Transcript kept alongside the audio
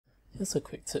Here's a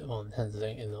quick tip on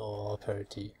handling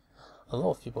inner-parity. A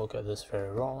lot of people get this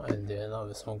very wrong and they end up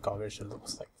with some garbage that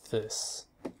looks like this.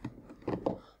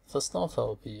 First off,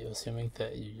 I'll be assuming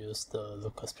that you use the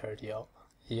locus parity out,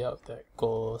 the out that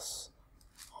goes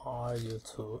RU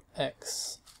to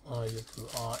X, RU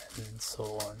to R, and so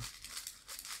on.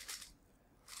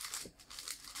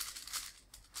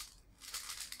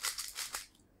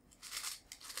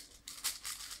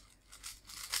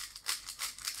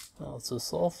 Now, to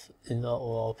solve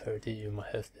inner parity, you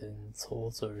might have been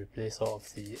told to replace all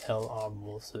of the LR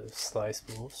moves with slice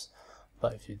moves,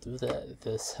 but if you do that,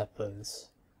 this happens.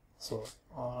 So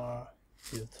R,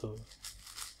 U2.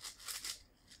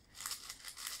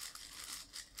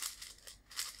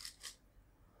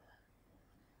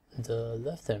 The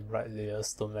left and right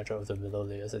layers don't match up with the middle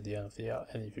layers at the end of the arc,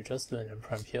 and if you just do an M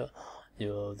prime here,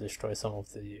 you'll destroy some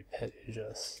of the pad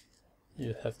edges.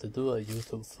 You have to do a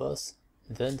U2 first,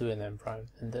 then do an M prime,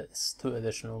 and that's 2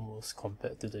 additional moves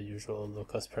compared to the usual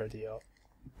locus parity out.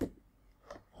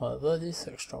 However, these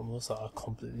extra moves are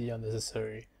completely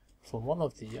unnecessary. For one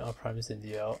of the R primes in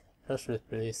the out, just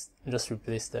replace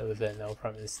that with an L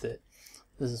prime instead.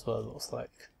 This is what it looks like.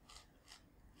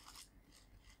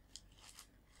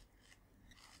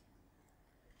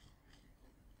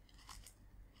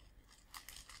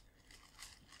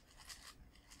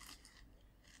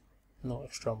 No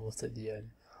extra moves at the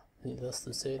end. Needless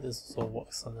to say, this also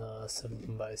works on a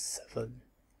 7x7.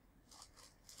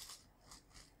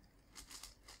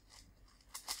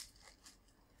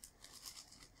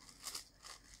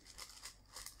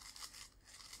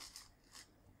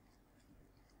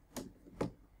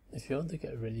 If you want to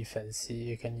get really fancy,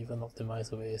 you can even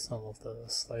optimize away some of the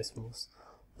slice moves.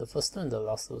 The first and the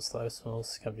last two slice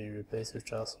moves can be replaced with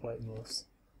just white moves.